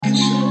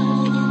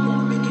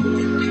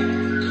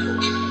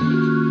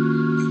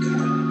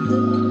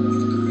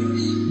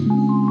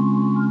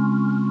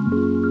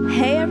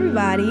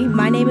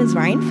My name is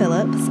Ryann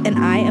Phillips, and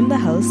I am the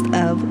host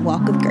of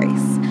Walk with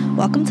Grace.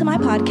 Welcome to my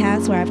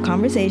podcast where I have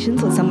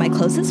conversations with some of my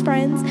closest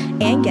friends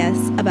and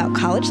guests about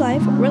college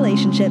life,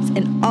 relationships,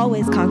 and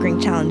always conquering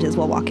challenges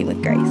while walking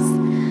with grace.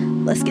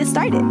 Let's get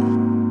started.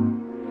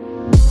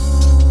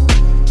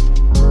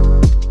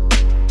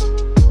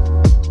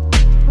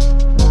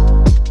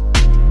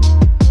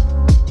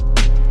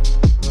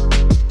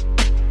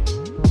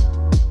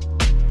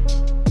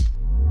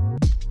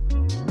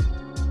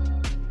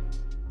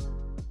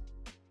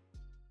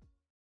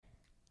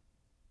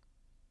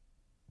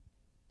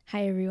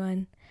 Hi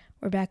everyone,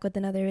 we're back with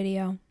another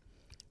video.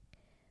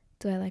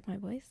 Do I like my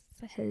voice?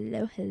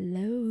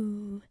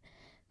 Hello.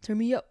 Turn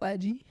me up,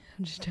 YG.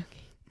 I'm just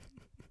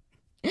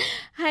joking.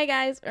 Hi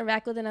guys, we're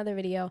back with another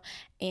video.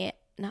 I'm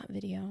not a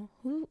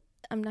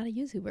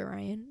YouTuber,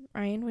 Ryan.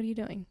 Ryan, what are you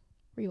doing?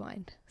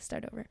 Rewind.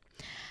 Start over.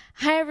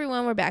 Hi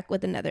everyone, we're back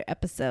with another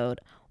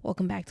episode.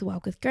 Welcome back to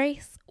Walk with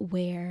Grace,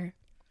 where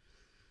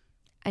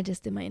I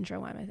just did my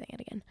intro. Why am I saying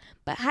it again?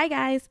 But hi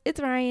guys,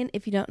 it's Ryan.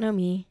 If you don't know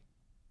me,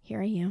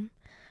 here I am.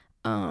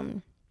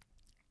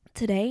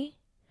 Today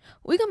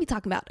we're gonna be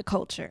talking about the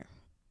culture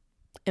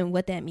and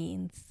what that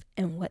means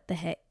and what the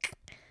heck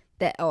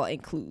that all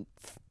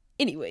includes.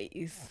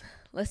 Anyways,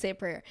 let's say a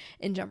prayer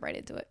and jump right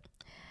into it.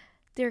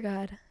 Dear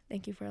God,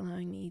 thank you for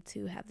allowing me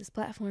to have this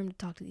platform to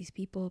talk to these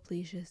people.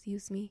 Please just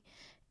use me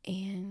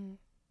and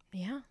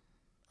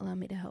allow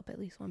me to help at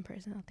least one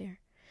person out there.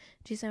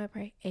 In Jesus' name I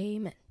pray,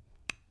 amen.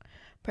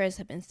 Prayers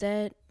have been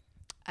said.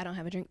 I don't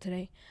have a drink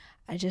today.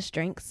 I just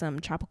drank some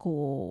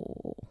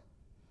tropical,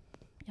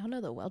 y'all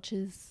know the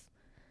Welch's,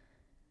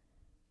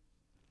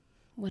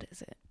 what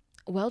is it?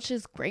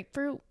 Welch's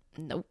grapefruit?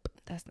 Nope,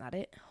 that's not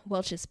it.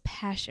 Welch's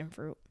passion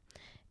fruit.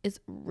 It's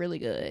really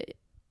good.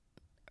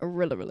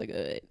 Really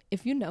good.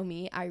 If you know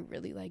me, I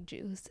really like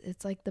juice.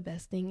 It's like the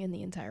best thing in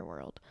the entire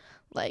world.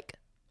 Like,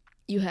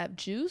 you have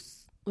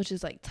juice, which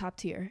is like top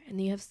tier, and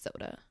then you have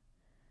soda.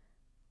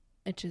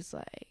 It's just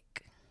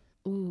like,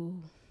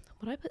 ooh.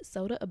 Would I put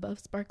soda above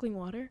sparkling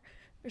water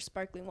or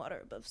sparkling water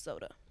above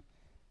soda?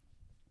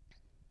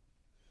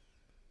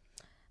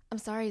 I'm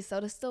sorry,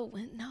 soda still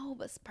went. No,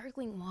 but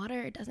sparkling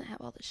water, it doesn't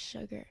have all the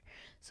sugar,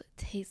 so it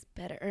tastes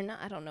better. Or not,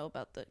 I don't know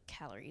about the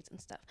calories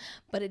and stuff,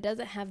 but it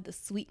doesn't have the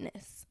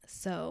sweetness.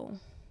 So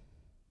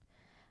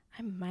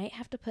I might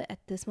have to put,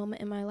 at this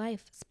moment in my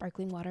life,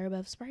 sparkling water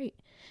above Sprite.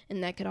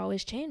 And that could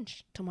always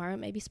change. Tomorrow it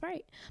may be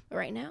Sprite. But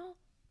right now,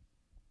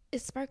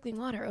 it's sparkling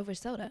water over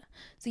soda.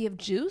 So you have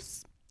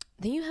juice,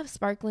 then you have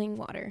sparkling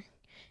water,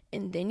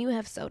 and then you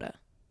have soda,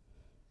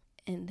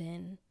 and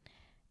then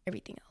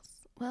everything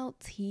else. Well,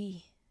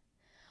 tea.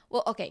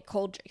 Well, okay,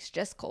 cold drinks,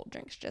 just cold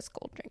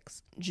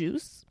drinks.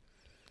 Juice,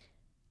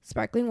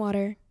 sparkling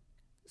water,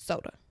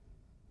 soda.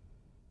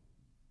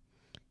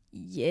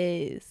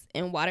 Yes,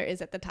 and water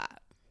is at the top.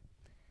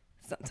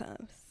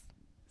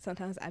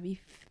 Sometimes I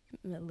be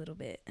a little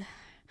bit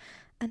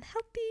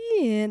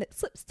unhealthy and it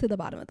slips to the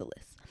bottom of the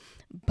list.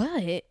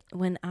 But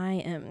when I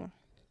am,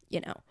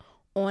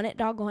 on it,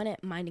 doggone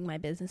it, minding my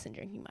business and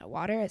drinking my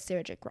water, as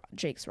Sarah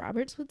Jakes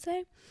Roberts would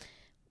say,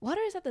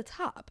 water is at the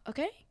top,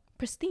 okay?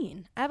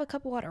 Pristine. I have a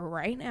cup of water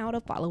right now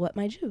to follow up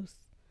my juice.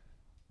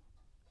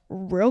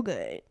 Real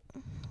good.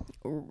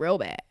 Real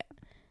bad.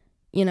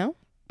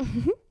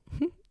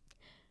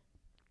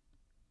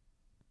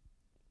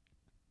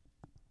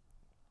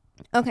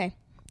 Okay.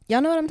 Y'all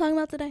know what I'm talking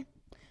about today?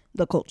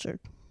 The culture.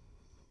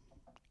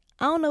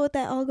 I don't know what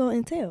that all gonna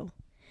entail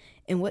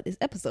and what this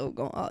episode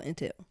gonna all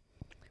entail.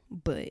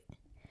 But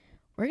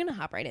we're gonna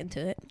hop right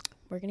into it.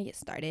 We're gonna get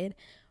started.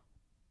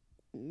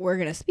 We're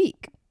gonna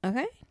speak.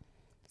 Okay?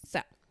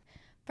 So,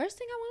 first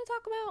thing I want to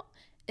talk about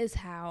is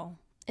how,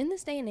 in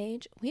this day and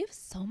age, we have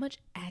so much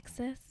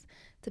access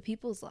to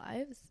people's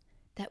lives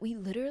that we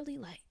literally,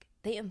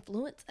 they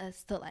influence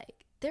us to,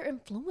 they're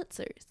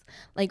influencers.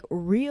 Like,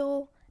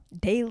 real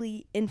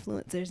daily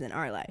influencers in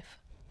our life.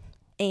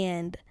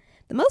 And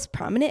the most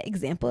prominent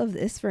example of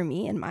this for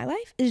me in my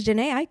life is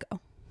Jhené Aiko.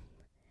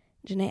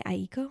 Jhené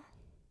Aiko?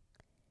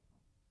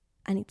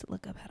 I need to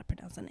look up how to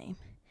pronounce the name.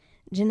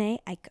 Jhené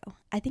Aiko.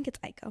 I think it's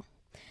Aiko.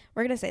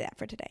 We're going to say that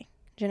for today.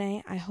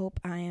 Jhené, I hope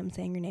I am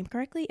saying your name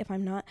correctly. If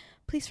I'm not,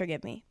 please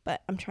forgive me,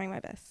 but I'm trying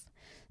my best.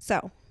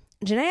 So,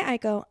 Jhené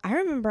Aiko, I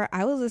remember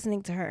I was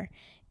listening to her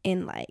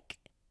in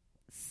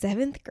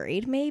 7th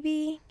grade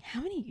maybe.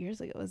 How many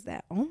years ago was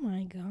that? Oh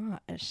my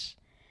gosh.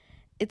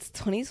 It's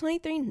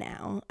 2023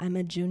 now. I'm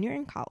a junior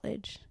in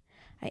college.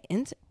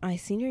 My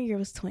senior year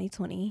was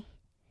 2020.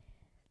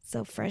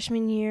 So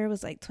freshman year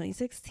was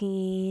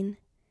 2016.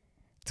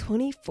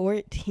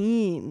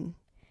 2014.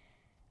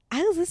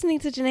 I was listening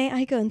to Jhené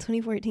Aiko in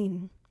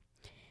 2014.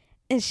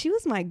 And she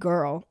was my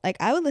girl.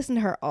 I would listen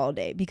to her all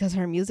day because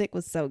her music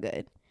was so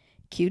good.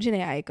 Cue Jhené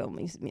Aiko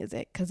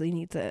music because we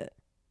need to,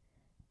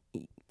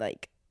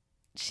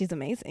 she's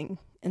amazing.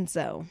 And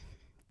so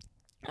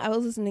I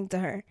was listening to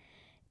her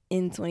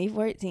in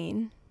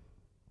 2014.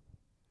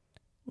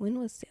 When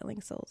was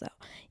Sailing Souls out?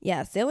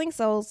 Yeah, Sailing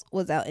Souls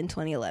was out in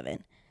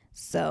 2011.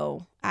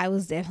 So I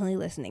was definitely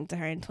listening to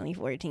her in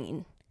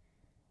 2014.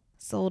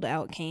 Sold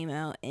Out came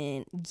out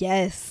in,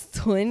 yes,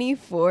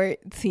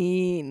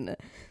 2014.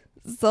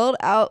 Sold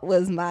Out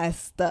was my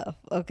stuff,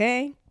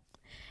 okay?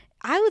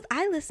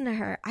 I listened to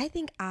her. I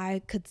think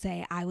I could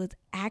say I was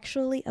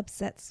actually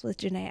obsessed with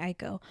Jhené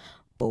Aiko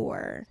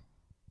for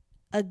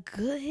a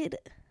good,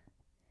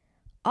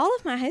 all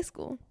of my high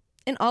school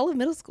and all of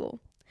middle school.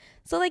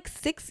 So like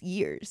 6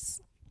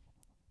 years.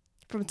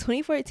 From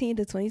 2014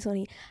 to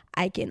 2020,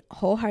 I can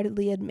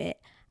wholeheartedly admit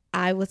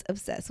I was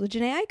obsessed with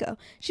Jhené Aiko.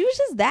 She was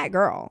just that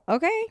girl,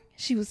 okay?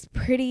 She was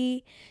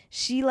pretty.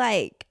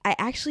 I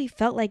actually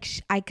felt like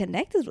I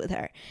connected with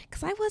her.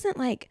 Because I wasn't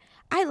like,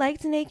 I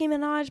liked Nicki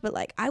Minaj, but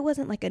like, I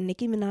wasn't like a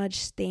Nicki Minaj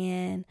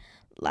stan.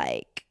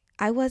 Like,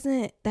 that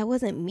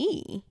wasn't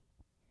me.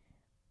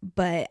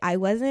 But I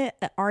wasn't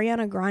an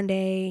Ariana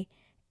Grande,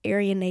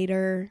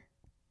 Arianator.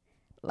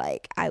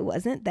 Like, I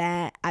wasn't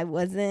that. I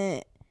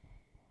wasn't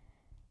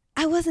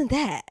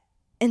that.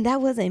 And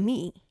that wasn't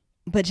me.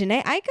 But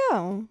Jhené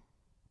Aiko,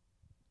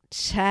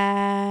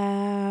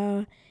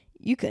 child,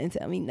 you couldn't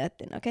tell me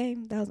nothing, okay?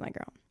 That was my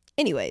girl.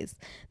 Anyways,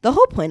 the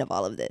whole point of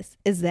all of this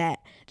is that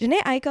Jhené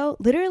Aiko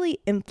literally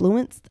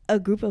influenced a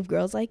group of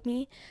girls like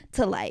me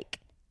to like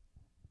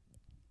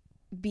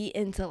be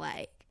into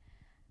like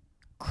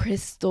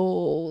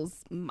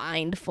crystals,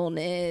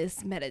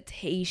 mindfulness,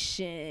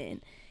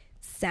 meditation,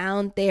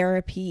 sound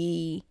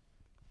therapy.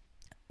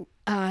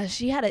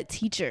 She had a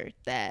teacher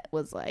that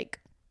was like,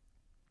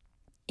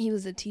 he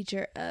was a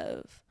teacher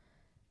of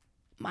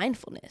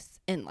mindfulness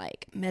and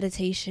like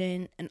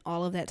meditation and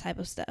all of that type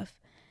of stuff.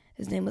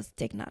 His name was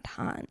Thich Nhat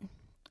Hanh.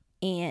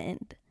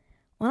 And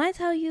when I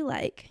tell you,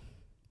 like,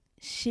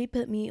 she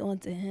put me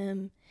onto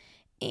him,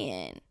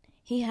 and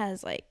he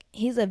has like,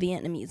 he's a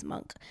Vietnamese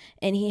monk,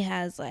 and he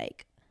has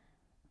like,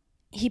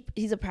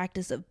 he's a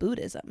practice of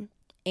Buddhism,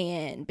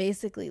 and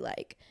basically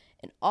like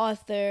an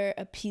author,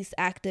 a peace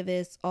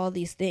activist, all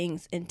these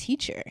things, and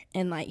teacher.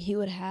 And like, he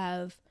would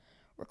have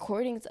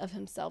recordings of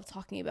himself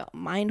talking about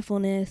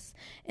mindfulness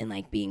and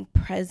like being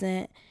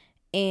present,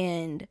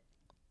 and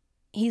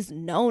he's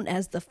known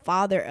as the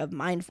father of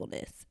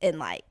mindfulness. And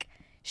like,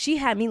 she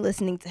had me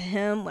listening to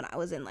him when I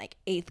was in like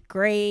 8th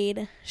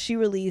grade. She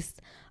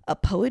released a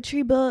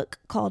poetry book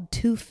called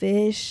Two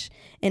Fish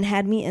and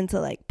had me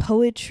into like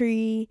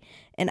poetry,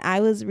 and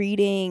I was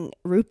reading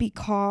Rupi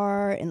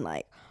Kaur and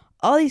like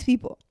all these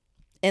people,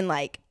 and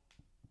like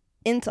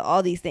into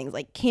all these things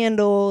like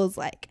candles,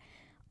 like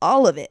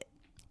all of it.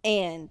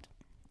 And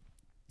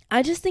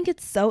I just think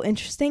it's so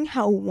interesting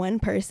how one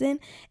person,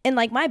 and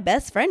like my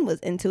best friend was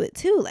into it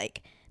too.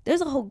 Like,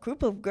 there's a whole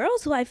group of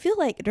girls who I feel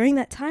like during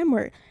that time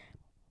were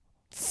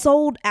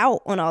sold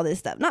out on all this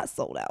stuff. Not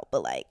sold out,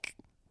 but like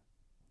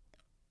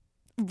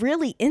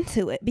really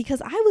into it,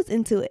 because I was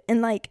into it.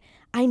 And like,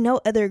 I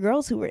know other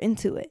girls who were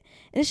into it.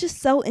 And it's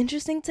just so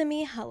interesting to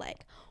me how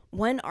like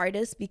one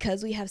artist,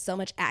 because we have so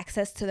much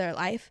access to their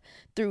life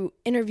through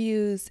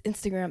interviews,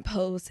 Instagram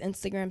posts,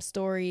 Instagram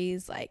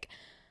stories, like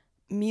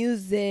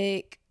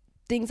music,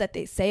 things that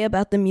they say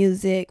about the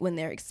music when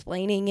they're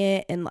explaining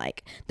it, and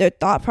like their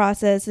thought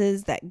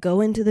processes that go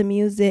into the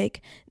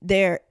music,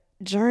 their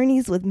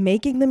journeys with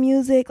making the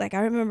music. Like, I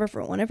remember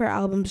for one of her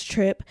albums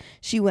trip,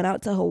 she went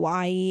out to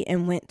Hawaii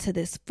and went to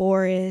this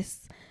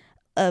forest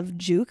of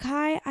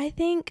Jukai, I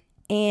think,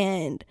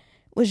 and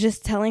was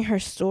just telling her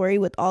story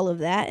with all of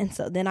that. And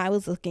so then I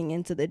was looking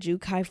into the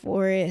Jukai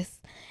forest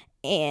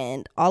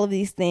and all of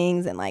these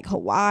things, and like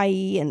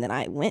Hawaii, and then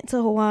I went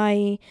to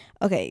Hawaii.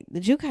 Okay, the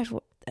Jukai,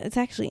 it's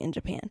actually in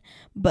Japan,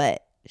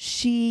 but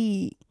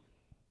she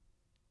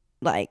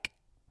like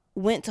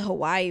went to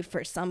Hawaii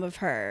for some of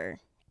her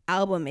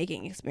album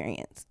making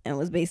experience, and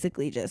was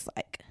basically just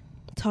like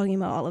talking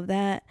about all of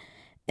that.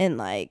 And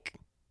like,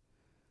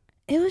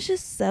 it was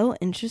just so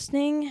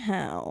interesting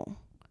how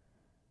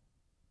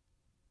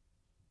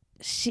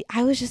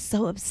I was just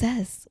so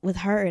obsessed with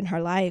her and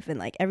her life and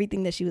like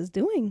everything that she was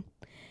doing.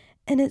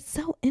 And it's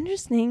so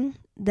interesting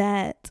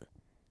that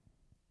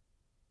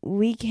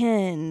we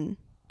can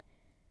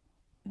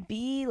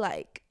be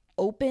like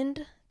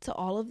opened to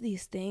all of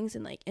these things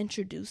and like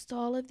introduced to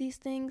all of these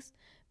things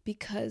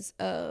because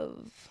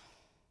of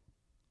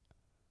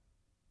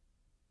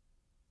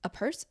a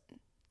person,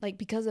 like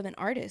because of an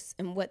artist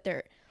and what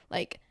they're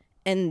like,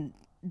 and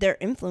their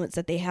influence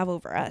that they have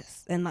over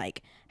us, and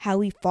like how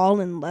we fall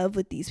in love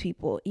with these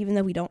people even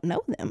though we don't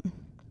know them.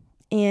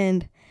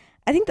 And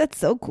I think that's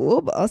so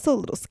cool, but also a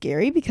little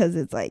scary, because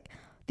it's like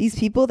these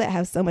people that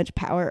have so much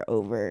power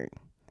over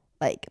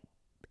like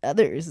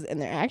others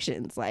and their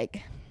actions.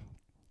 Like,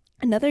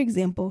 another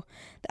example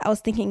that I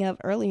was thinking of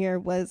earlier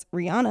was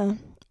Rihanna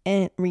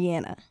and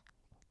Rihanna.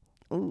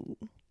 Ooh,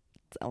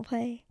 don't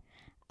play.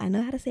 I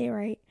know how to say it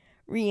right.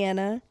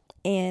 Rihanna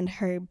and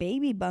her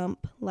baby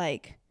bump.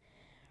 Like,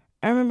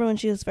 I remember when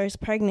she was first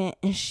pregnant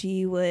and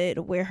she would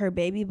wear her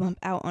baby bump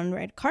out on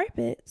red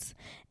carpets.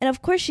 And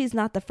of course, she's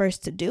not the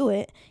first to do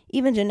it.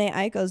 Even Jhené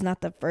Aiko is not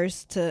the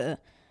first to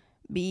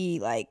be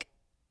like,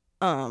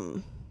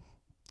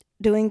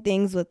 doing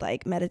things with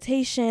like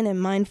meditation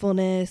and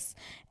mindfulness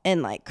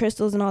and like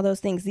crystals and all those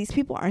things. These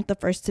people aren't the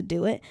first to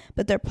do it,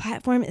 but their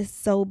platform is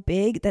so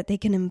big that they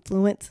can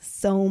influence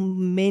so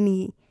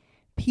many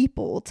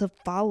people to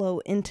follow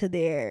into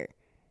their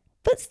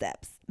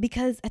footsteps,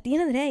 because at the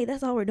end of the day,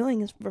 that's all we're doing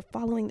is we're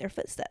following their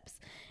footsteps.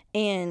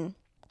 And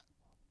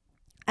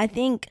I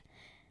think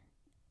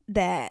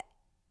that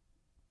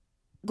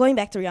going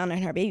back to Ryann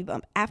and her baby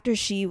bump, after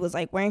she was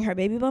like wearing her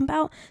baby bump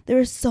out, there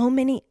were so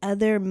many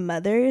other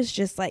mothers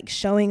just like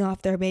showing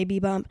off their baby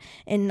bump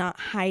and not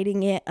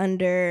hiding it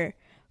under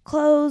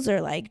clothes or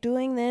like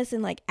doing this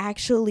and like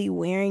actually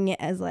wearing it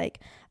as like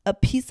a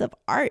piece of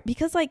art,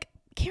 because like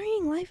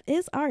carrying life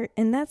is art,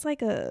 and that's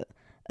like a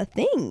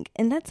thing,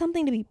 and that's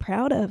something to be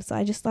proud of. So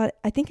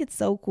I think it's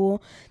so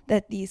cool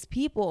that these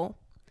people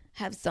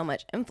have so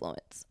much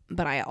influence.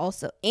 But I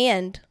also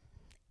and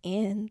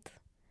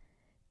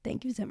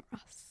thank you, Tim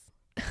Ross.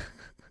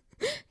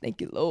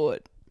 Thank you,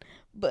 Lord.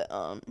 But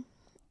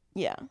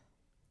yeah.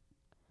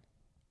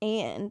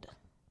 And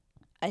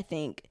I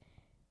think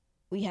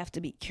we have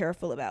to be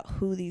careful about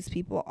who these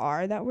people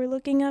are that we're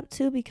looking up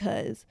to,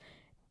 because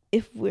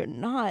if we're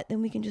not,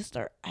 then we can just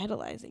start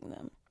idolizing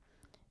them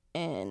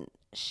and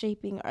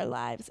shaping our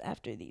lives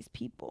after these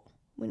people,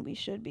 when we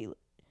should be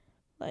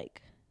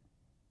like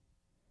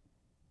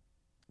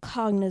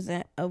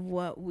cognizant of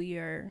what we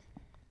are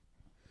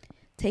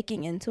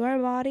taking into our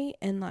body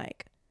and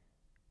like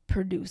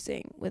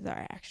producing with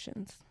our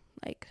actions,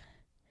 like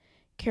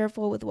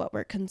careful with what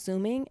we're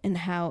consuming and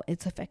how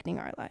it's affecting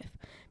our life.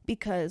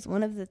 Because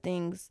one of the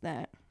things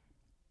that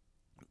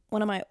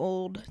one of my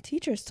old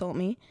teachers told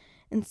me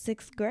in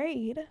 6th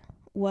grade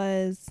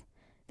was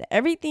that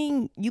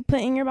everything you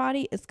put in your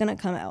body is going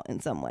to come out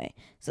in some way.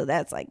 So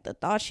that's like the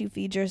thoughts you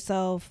feed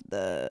yourself,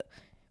 the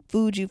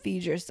food you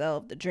feed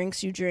yourself, the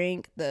drinks you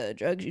drink, the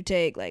drugs you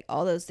take, like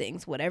all those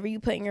things. Whatever you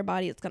put in your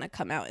body, it's going to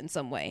come out in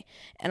some way.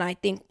 And I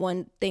think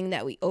one thing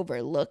that we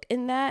overlook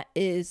in that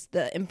is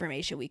the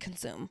information we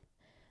consume.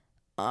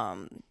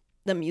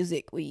 The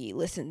music we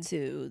listen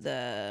to,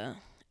 the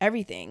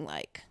everything.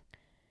 Like,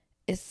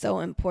 it's so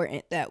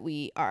important that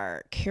we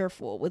are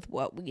careful with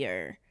what we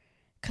are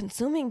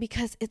consuming,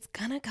 because it's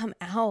gonna come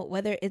out,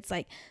 whether it's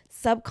like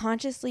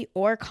subconsciously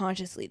or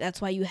consciously.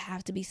 That's why you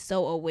have to be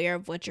so aware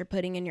of what you're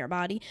putting in your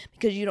body,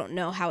 because you don't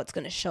know how it's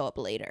gonna show up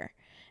later.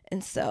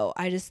 And so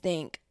I just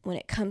think when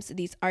it comes to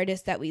these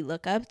artists that we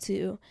look up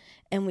to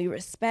and we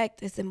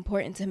respect, it's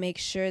important to make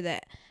sure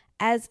that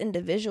as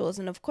individuals,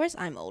 and of course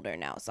I'm older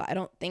now, so I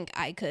don't think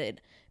I could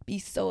be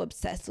so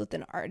obsessed with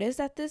an artist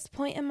at this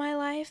point in my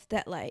life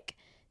that like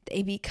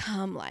they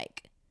become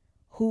like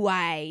who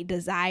I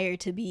desire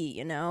to be,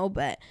 you know.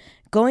 But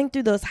going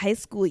through those high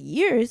school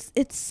years,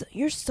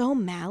 you're so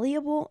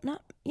malleable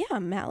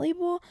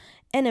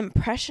and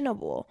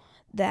impressionable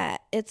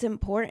that it's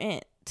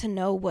important to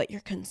know what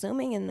you're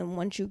consuming. And then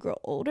once you grow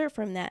older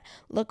from that,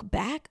 look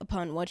back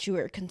upon what you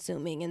were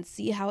consuming and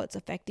see how it's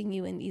affecting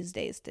you in these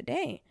days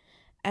today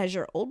as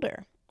you're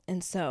older.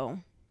 And so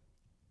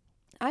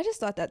I just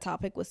thought that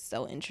topic was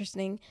so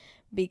interesting,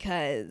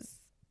 because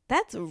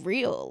that's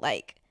real.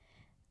 Like,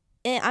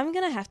 and I'm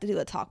going to have to do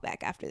a talk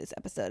back after this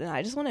episode, and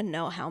I just want to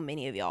know how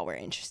many of y'all were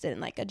interested in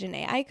like a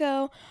Jhené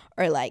Aiko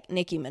or like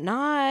Nicki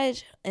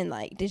Minaj. And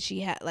like, did she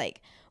have like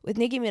with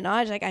Nicki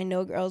Minaj, like I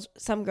know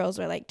some girls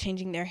were like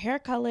changing their hair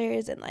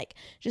colors and like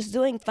just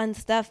doing fun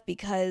stuff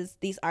because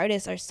these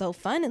artists are so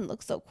fun and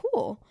look so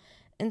cool.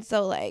 And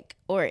so like,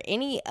 or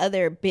any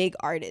other big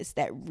artist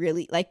that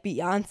really like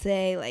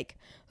Beyonce, like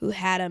who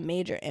had a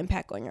major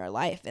impact on your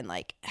life, and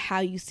like how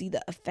you see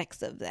the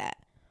effects of that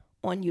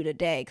on you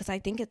today. Because I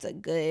think it's a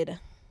good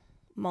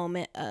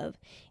moment of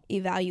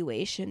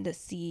evaluation to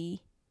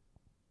see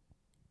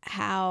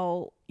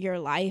how your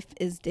life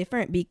is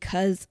different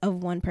because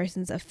of one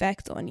person's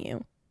effects on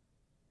you.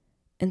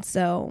 And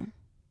so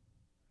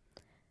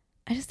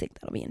I just think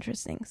that'll be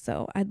interesting.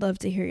 So I'd love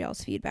to hear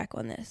y'all's feedback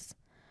on this.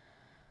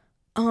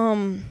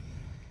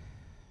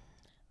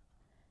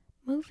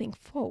 Moving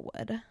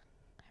forward,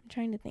 I'm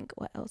trying to think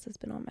what else has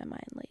been on my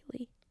mind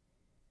lately.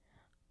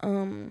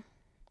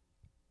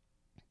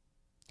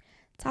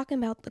 Talking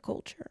about the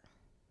culture.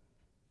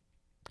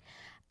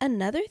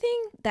 Another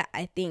thing that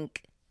I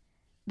think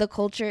the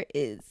culture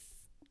is,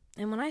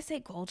 and when I say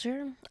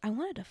culture, I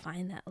want to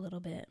define that a little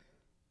bit.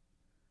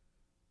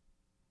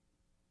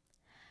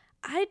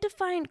 I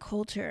define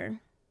culture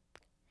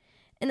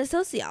in a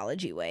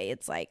sociology way.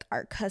 It's like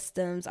our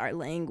customs, our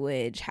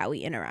language, how we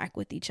interact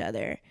with each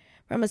other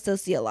from a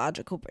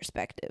sociological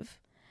perspective.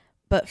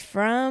 But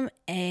from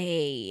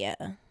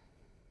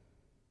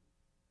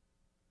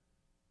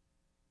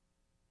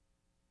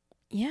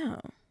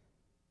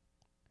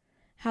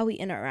how we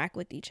interact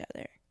with each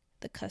other,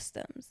 the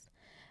customs.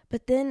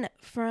 But then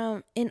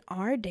from in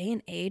our day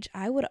and age,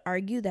 I would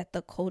argue that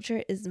the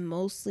culture is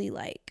mostly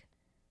like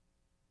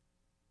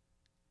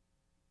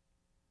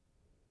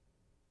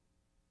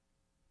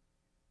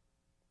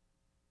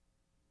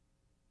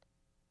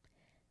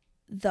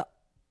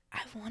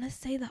I want to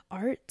say the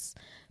arts,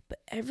 but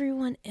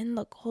everyone in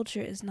the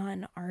culture is not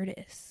an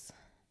artist.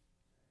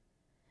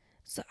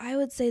 So I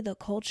would say the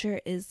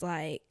culture is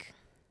like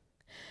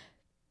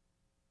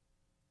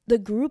the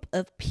group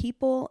of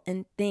people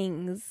and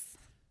things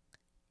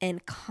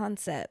and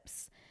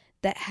concepts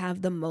that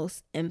have the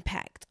most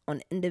impact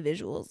on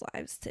individuals'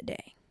 lives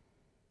today.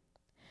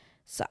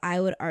 So I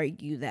would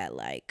argue that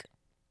like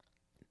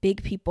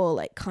big people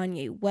like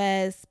Kanye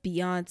West,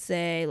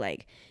 Beyonce,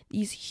 like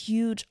these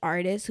huge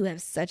artists who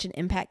have such an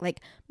impact,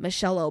 like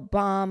Michelle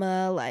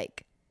Obama,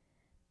 like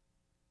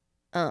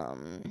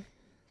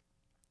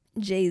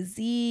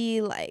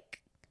Jay-Z,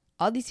 like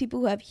all these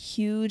people who have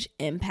huge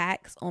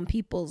impacts on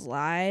people's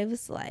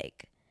lives.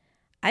 Like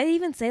I'd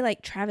even say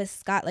like Travis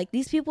Scott, like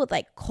these people with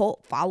like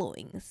cult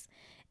followings,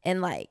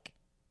 and like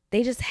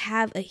they just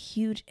have a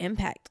huge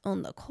impact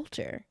on the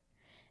culture.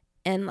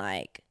 And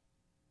like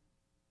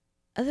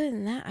other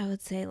than that, I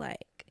would say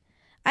like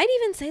I'd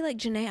even say like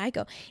Janae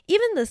Aiko.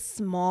 Even the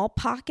small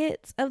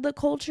pockets of the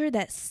culture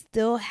that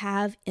still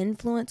have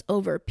influence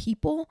over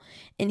people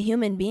and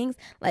human beings,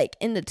 like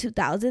in the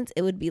 2000s,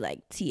 it would be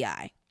like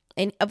T.I.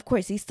 And of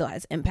course, he still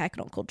has impact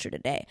on culture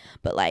today.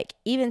 But like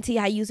even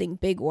T.I. using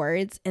big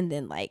words, and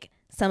then like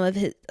some of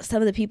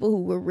the people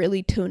who were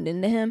really tuned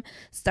into him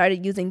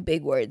started using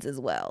big words as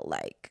well.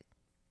 Like,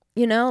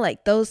 you know,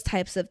 like those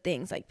types of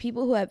things, like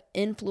people who have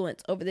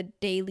influence over the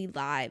daily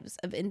lives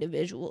of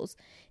individuals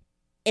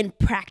in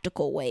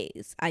practical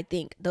ways. I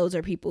think those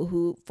are people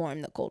who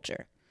form the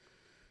culture.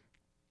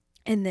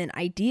 And then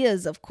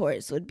ideas, of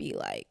course, would be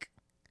like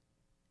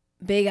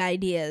big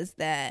ideas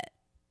that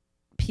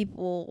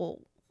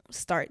people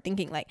start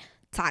thinking, like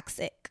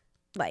toxic,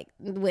 like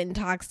when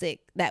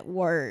toxic, that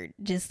word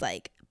just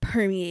like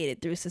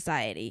permeated through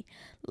society.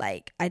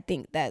 Like I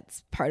think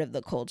that's part of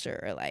the culture,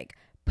 or like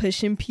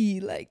push and pee,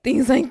 like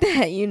things like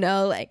that, you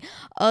know, like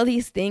all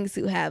these things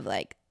who have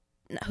like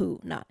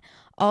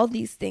all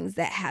these things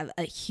that have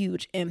a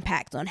huge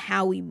impact on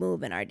how we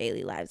move in our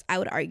daily lives. I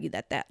would argue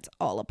that that's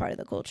all a part of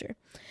the culture.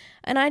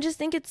 And I just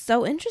think it's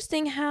so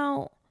interesting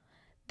how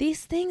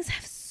these things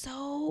have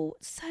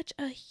such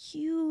a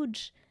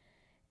huge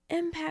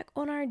impact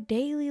on our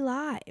daily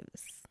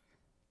lives.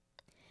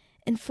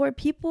 And for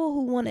people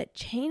who want to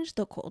change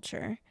the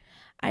culture,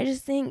 I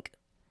just think,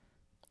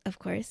 of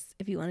course,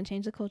 if you want to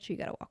change the culture, you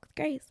got to walk with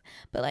grace.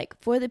 But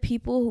like for the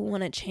people who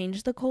want to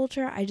change the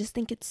culture, I just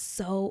think it's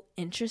so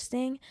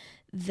interesting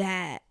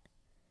that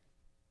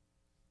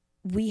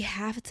we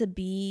have to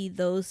be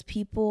those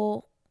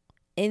people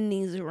in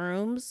these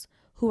rooms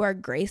who are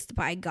graced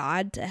by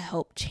God to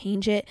help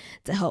change it,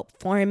 to help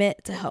form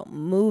it, to help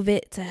move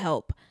it, to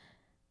help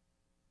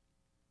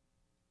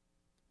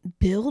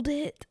build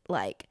it.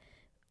 Like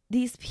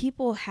these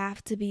people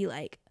have to be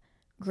like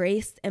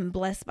graced and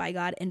blessed by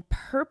God and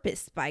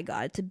purposed by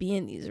God to be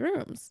in these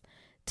rooms,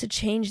 to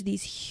change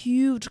these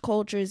huge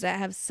cultures that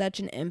have such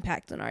an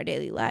impact on our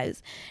daily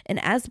lives. And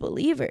as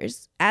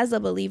believers, as a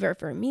believer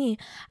for me,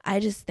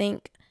 I just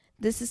think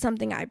this is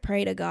something I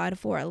pray to God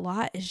for a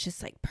lot, is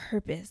just like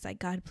purpose. Like,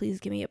 God, please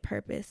give me a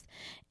purpose.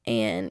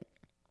 And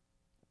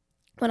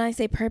when I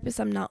say purpose,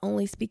 I'm not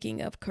only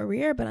speaking of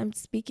career, but I'm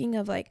speaking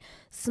of like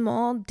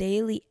small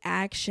daily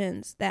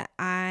actions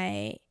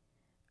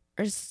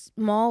or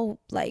small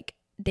like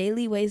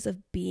daily ways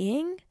of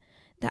being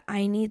that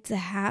I need to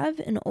have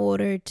in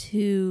order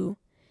to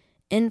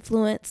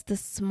influence the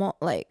small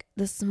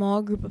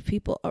group of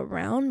people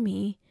around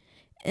me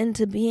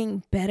into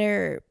being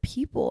better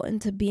people,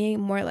 into being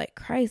more like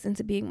Christ,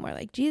 into being more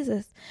like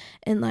Jesus.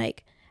 And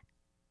like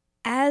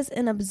as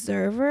an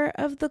observer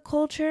of the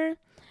culture,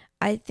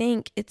 I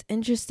think it's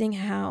interesting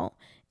how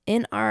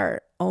in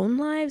our own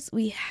lives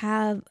we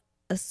have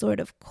a sort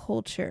of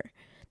culture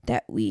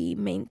that we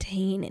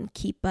maintain and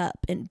keep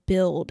up and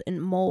build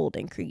and mold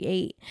and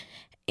create.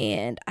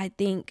 And I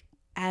think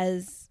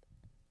as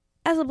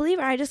a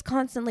believer, I just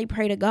constantly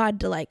pray to God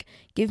to like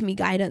give me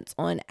guidance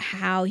on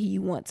how he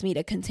wants me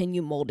to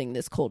continue molding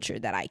this culture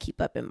that I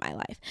keep up in my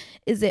life.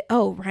 Is it,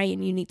 oh,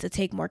 Ryan, you need to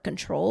take more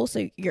control.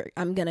 So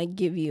I'm going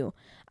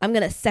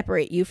to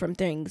separate you from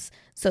things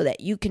so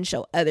that you can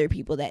show other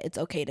people that it's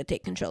okay to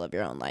take control of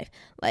your own life.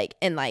 Like,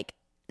 and like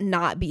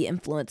not be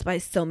influenced by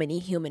so many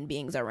human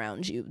beings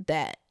around you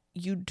that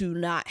you do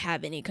not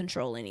have any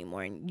control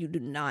anymore. And you do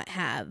not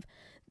have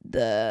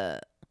the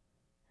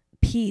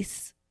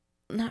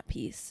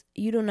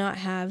you do not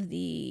have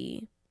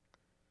the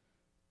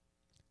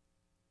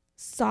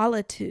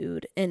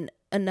solitude and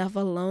enough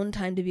alone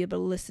time to be able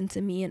to listen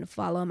to me and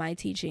follow my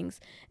teachings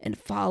and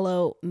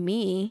follow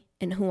me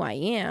and who I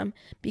am,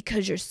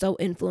 because you're so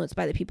influenced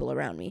by the people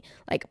around me.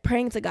 Like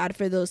praying to God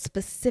for those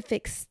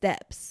specific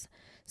steps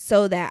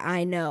so that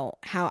I know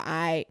how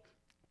I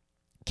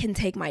can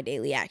take my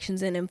daily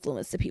actions and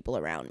influence the people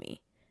around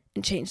me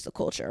and change the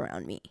culture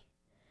around me.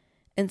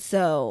 And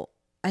so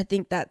I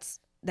think that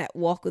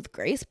walk with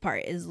grace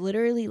part is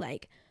literally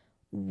like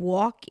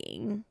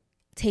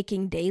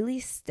taking daily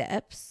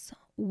steps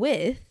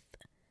with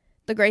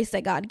the grace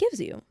that God gives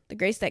you, the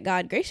grace that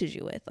God graces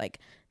you with, like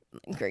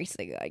grace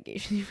that God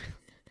gives you,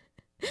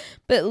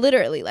 but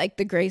literally like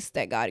the grace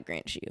that God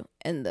grants you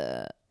and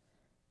the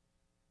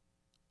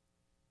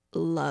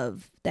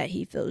love that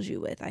he fills you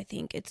with. I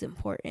think it's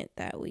important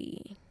that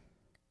we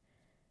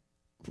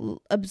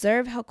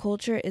observe how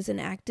culture is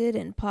enacted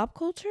in pop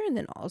culture, and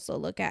then also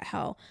look at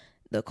how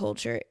the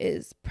culture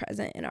is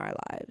present in our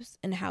lives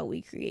and how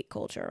we create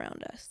culture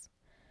around us.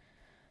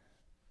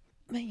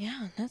 But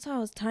yeah, that's how I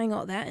was tying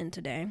all that in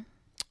today.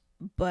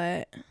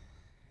 But I'm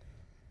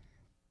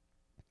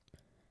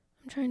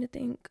trying to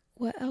think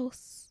what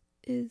else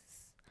is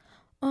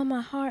on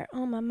my heart,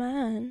 on my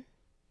mind,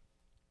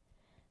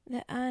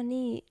 that I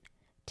need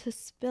to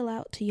spill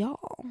out to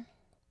y'all.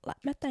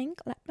 Let me think.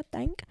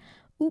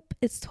 Oop,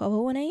 it's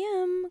 12:01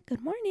 a.m.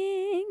 Good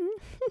morning.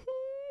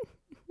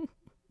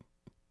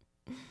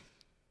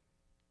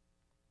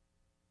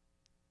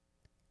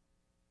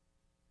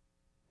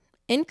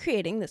 In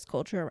creating this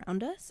culture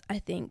around us, I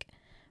think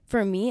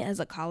for me as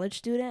a college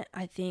student,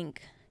 I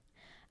think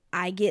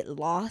I get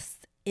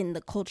lost in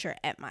the culture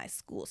at my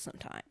school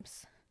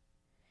sometimes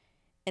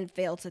and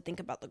fail to think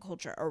about the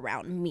culture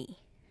around me.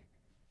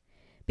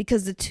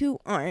 Because the two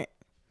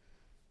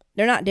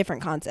they're not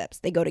different concepts.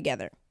 They go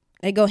together.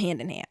 They go hand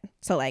in hand.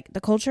 So like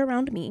the culture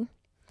around me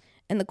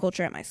and the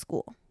culture at my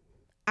school.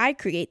 I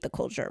create the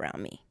culture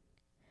around me.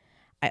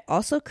 I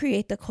also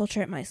create the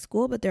culture at my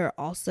school, but there are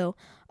also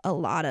a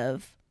lot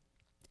of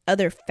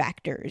other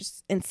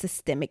factors and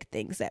systemic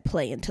things that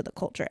play into the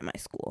culture at my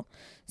school.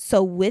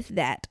 So with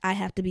that, I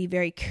have to be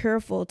very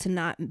careful to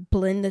not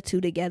blend the two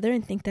together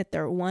and think that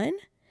they're one.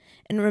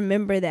 And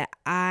remember that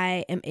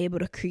I am able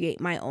to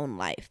create my own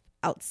life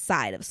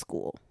outside of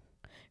school.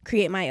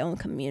 Create my own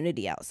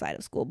community outside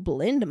of school,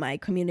 blend my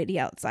community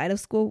outside of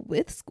school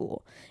with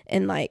school,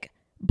 and like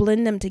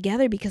blend them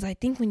together. Because I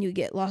think when you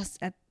get lost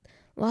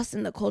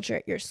in the culture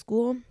at your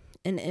school,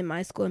 and in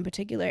my school in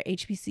particular,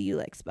 HBCU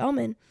like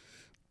Spelman,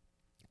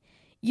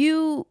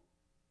 you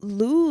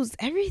lose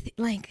everything.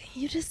 Like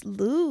you just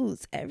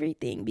lose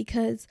everything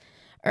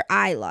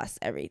I lost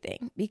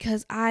everything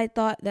because I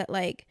thought that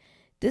like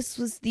this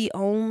was the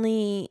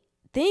only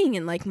thing,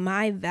 and like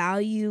my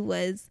value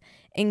was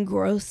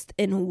engrossed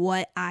in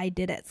what I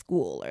did at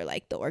school, or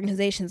like the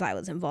organizations I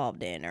was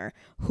involved in, or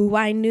who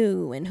I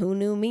knew and who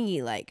knew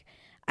me. Like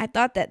I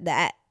thought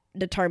that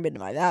determined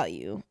my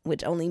value,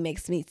 which only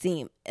made me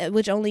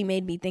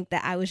think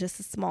that I was just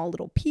a small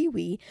little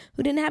peewee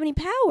who didn't have any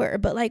power.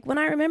 But like when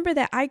I remember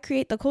that I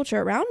create the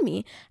culture around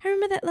me, I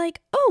remember that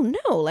like, oh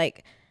no,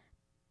 like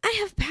I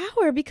have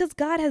power because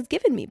God has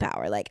given me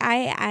power. Like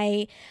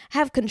I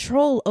have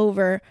control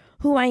over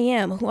who I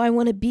am, who I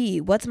want to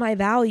be, what's my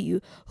value,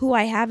 who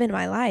I have in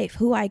my life,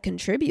 who I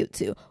contribute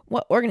to,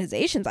 what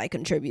organizations I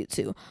contribute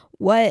to,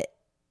 what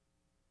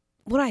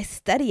I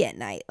study at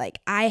night. Like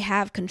I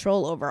have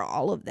control over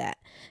all of that,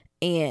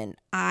 and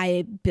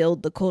I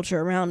build the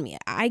culture around me.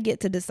 I get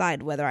to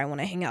decide whether I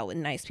want to hang out with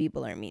nice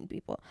people or mean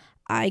people.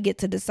 I get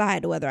to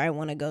decide whether I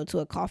want to go to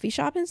a coffee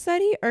shop and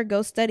study or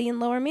go study in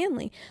Lower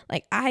Manly.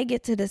 Like I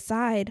get to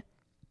decide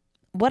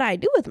what I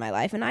do with my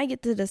life, and I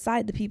get to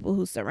decide the people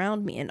who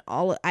surround me, and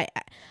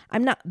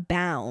I'm not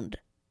bound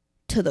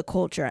to the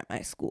culture at my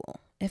school,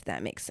 if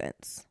that makes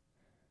sense.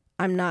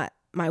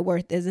 My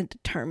worth isn't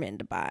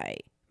determined by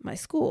my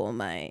school.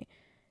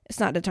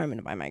 It's not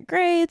determined by my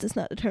grades. It's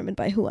not determined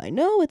by who I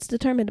know. It's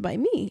determined by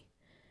me.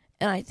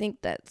 And I think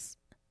that's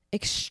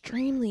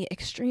extremely,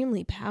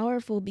 extremely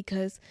powerful,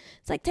 because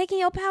it's like taking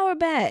your power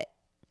back.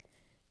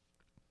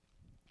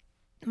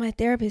 My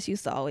therapist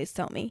used to always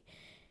tell me,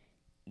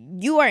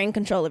 you are in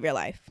control of your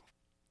life.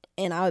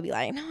 And I would be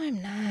like, no,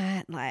 I'm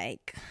not.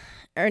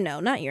 No,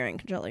 not you're in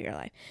control of your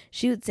life.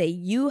 She would say,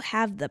 you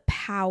have the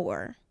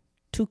power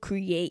to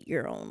create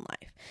your own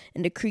life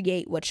and to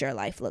create what your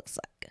life looks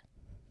like.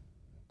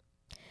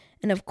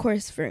 And of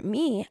course, for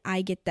me,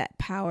 I get that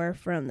power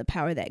from the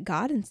power that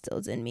God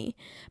instills in me,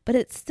 but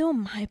it's still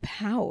my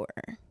power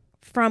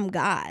from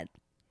God.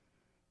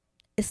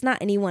 It's not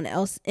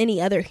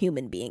any other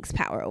human being's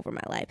power over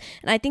my life.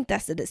 And I think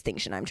that's the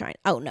distinction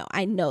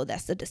I know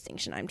that's the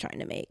distinction I'm trying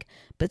to make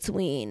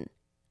between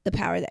the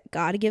power that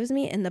God gives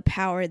me and the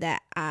power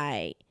that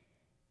I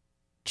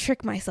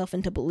trick myself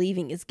into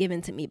believing is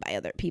given to me by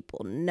other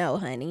people. No,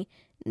 honey.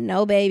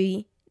 No,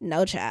 baby.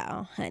 No,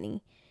 child,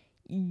 honey.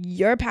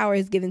 Your power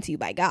is given to you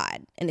by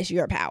God, and it's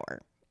your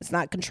power. It's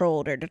not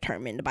controlled or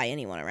determined by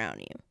anyone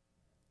around you.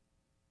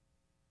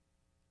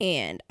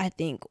 And I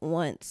think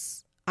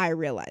once I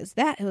realized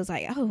that, it was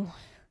like, oh,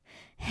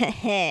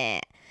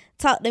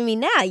 talk to me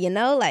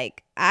now,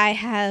 like I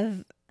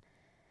have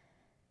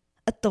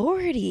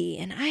authority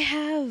and I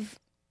have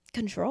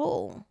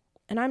control,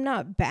 and I'm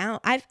not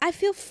bound. I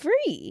feel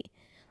free.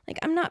 Like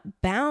I'm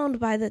not bound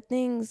by the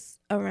things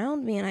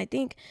around me. And I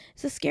think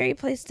it's a scary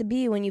place to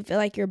be when you feel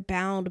like you're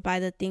bound by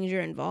the things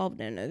you're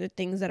involved in, or the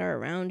things that are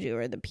around you,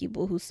 or the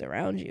people who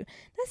surround you.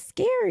 That's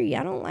scary.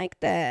 I don't like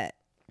that.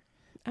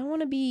 I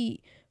want to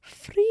be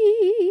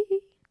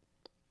free.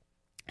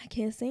 I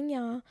can't sing,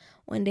 y'all.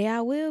 One day I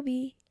will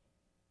be.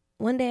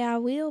 One day I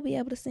will be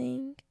able to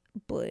sing,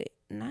 but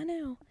not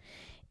now.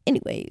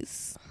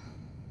 Anyways.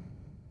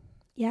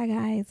 Yeah,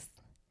 guys.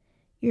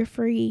 You're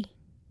free.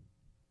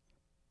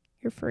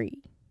 You're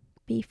free.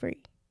 Be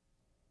free.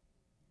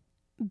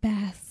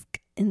 bask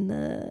in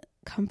the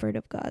comfort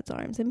of God's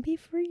arms and be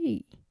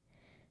free.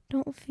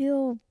 Don't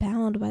feel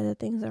bound by the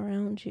things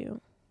around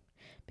you,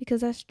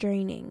 because that's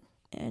draining,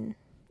 and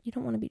you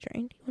don't want to be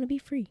drained. You want to be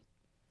free.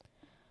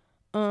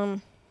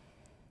 That's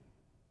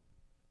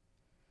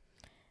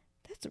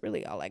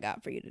really all I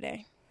got for you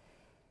today.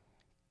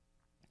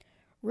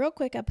 Real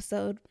quick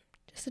episode,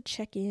 just a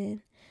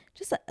check-in,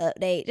 just an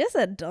update, just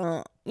a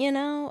dump,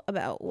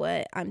 about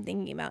what I'm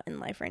thinking about in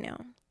life right now.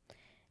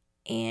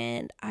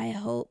 And I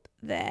hope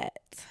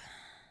that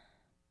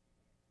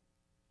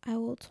I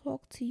will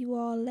talk to you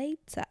all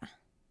later.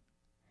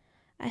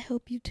 I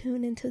hope you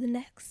tune into the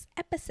next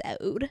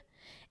episode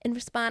and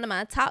respond to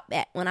my talk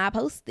back when I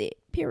post it,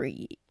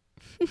 period.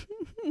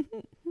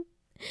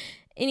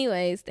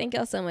 Anyways, thank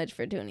y'all so much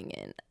for tuning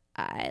in.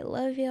 I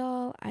love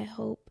y'all. I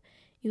hope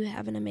you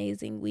have an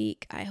amazing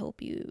week. I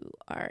hope you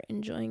are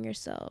enjoying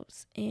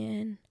yourselves.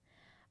 And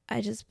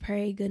I just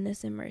pray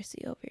goodness and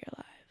mercy over your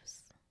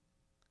lives.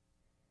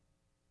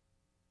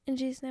 In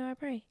Jesus' name I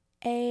pray.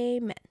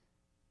 Amen.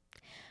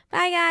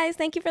 Bye, guys.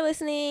 Thank you for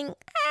listening.